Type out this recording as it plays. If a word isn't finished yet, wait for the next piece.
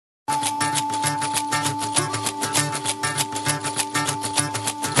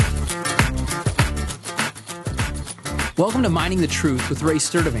Welcome to Mining the Truth with Ray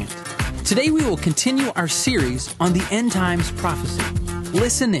Sturdivant. Today we will continue our series on the end times prophecy.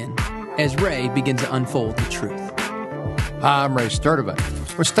 Listen in as Ray begins to unfold the truth. Hi, I'm Ray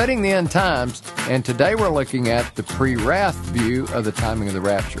Sturdivant. We're studying the end times, and today we're looking at the pre-wrath view of the timing of the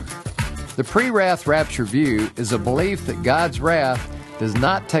rapture. The pre-wrath rapture view is a belief that God's wrath does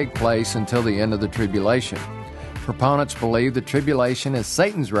not take place until the end of the tribulation. Proponents believe the tribulation is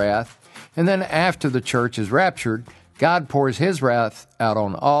Satan's wrath, and then after the church is raptured, God pours His wrath out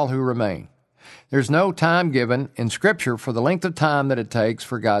on all who remain. There's no time given in Scripture for the length of time that it takes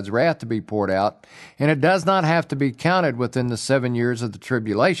for God's wrath to be poured out, and it does not have to be counted within the 7 years of the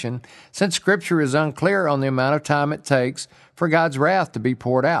tribulation, since Scripture is unclear on the amount of time it takes for God's wrath to be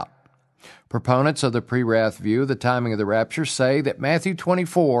poured out. Proponents of the pre-wrath view of the timing of the rapture say that Matthew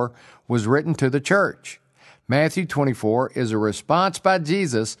 24 was written to the church. Matthew 24 is a response by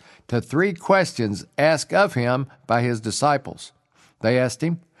Jesus to 3 questions asked of Him by His disciples. They asked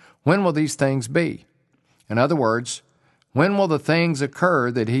Him, "When will these things be?" In other words, when will the things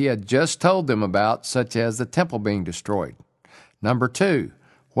occur that He had just told them about, such as the temple being destroyed? Number 2,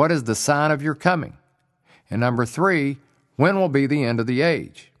 what is the sign of your coming? And number 3, when will be the end of the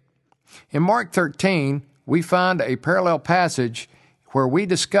age? In Mark 13, we find a parallel passage where we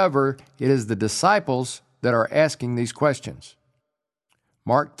discover it is the disciples that are asking these questions.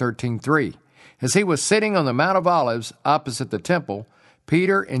 Mark 13:3. As He was sitting on the Mount of Olives opposite the temple,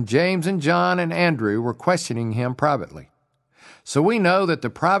 Peter and James and John and Andrew were questioning Him privately. So we know that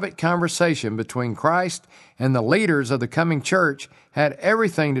the private conversation between Christ and the leaders of the coming church had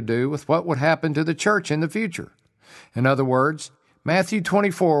everything to do with what would happen to the church in the future. In other words, Matthew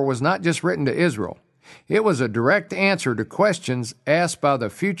 24 was not just written to Israel. It was a direct answer to questions asked by the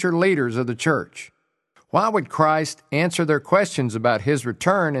future leaders of the church. Why would Christ answer their questions about His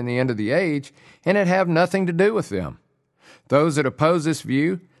return and the end of the age, and it have nothing to do with them? Those that oppose this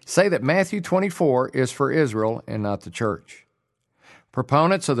view say that Matthew 24 is for Israel and not the church.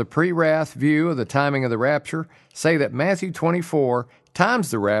 Proponents of the pre-wrath view of the timing of the rapture say that Matthew 24 times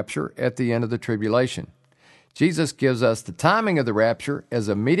the rapture at the end of the tribulation. Jesus gives us the timing of the rapture as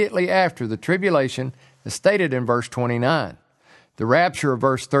immediately after the tribulation, as stated in verse 29. The rapture of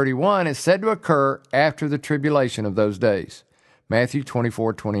verse 31 is said to occur after the tribulation of those days, Matthew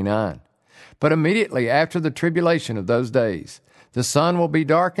 24:29. But immediately after the tribulation of those days, the sun will be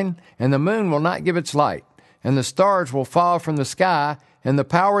darkened, and the moon will not give its light, and the stars will fall from the sky, and the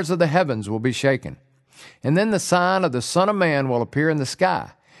powers of the heavens will be shaken. And then the sign of the Son of Man will appear in the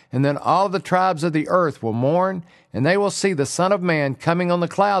sky, and then all the tribes of the earth will mourn, and they will see the Son of Man coming on the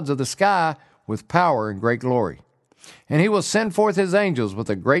clouds of the sky with power and great glory. And He will send forth His angels with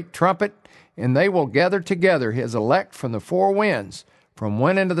a great trumpet, and they will gather together His elect from the 4 winds, from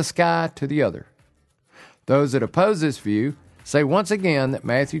one end of the sky to the other. Those that oppose this view say once again that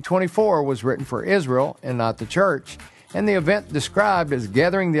Matthew 24 was written for Israel and not the church, and the event described as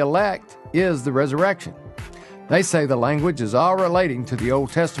gathering the elect is the resurrection. They say the language is all relating to the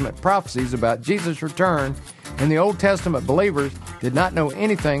Old Testament prophecies about Jesus' return, and the Old Testament believers did not know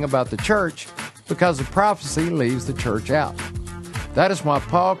anything about the church because the prophecy leaves the church out. That is why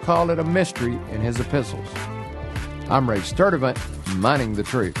Paul called it a mystery in his epistles. I'm Ray Sturdivant, Mining the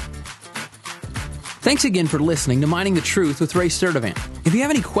Truth. Thanks again for listening to Mining the Truth with Ray Sturdivant. If you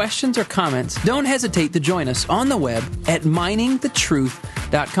have any questions or comments, don't hesitate to join us on the web at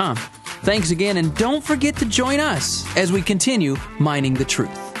miningthetruth.com. Thanks again, and don't forget to join us as we continue mining the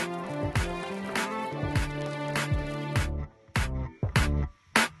truth.